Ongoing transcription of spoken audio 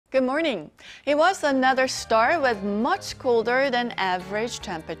Good morning. It was another start with much colder than average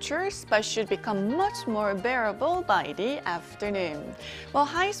temperatures, but should become much more bearable by the afternoon. Well,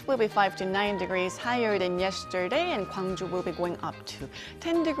 highs will be 5 to 9 degrees higher than yesterday, and Gwangju will be going up to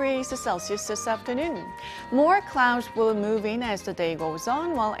 10 degrees Celsius this afternoon. More clouds will move in as the day goes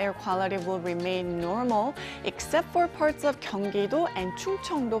on, while air quality will remain normal, except for parts of Gyeonggi-do and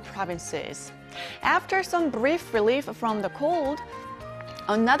Chungcheong-do Provinces. After some brief relief from the cold,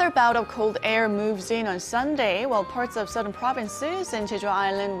 another bout of cold air moves in on Sunday, while parts of southern provinces and Jeju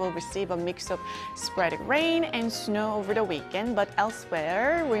Island will receive a mix of sporadic rain and snow over the weekend, but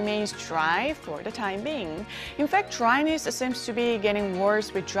elsewhere remains dry for the time being. In fact, dryness seems to be getting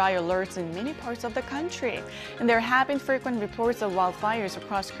worse with dry alerts in many parts of the country. And there have been frequent reports of wildfires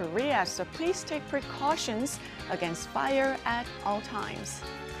across Korea, so please take precautions against fire at all times.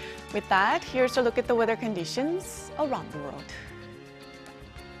 With that, here's a look at the weather conditions around the world.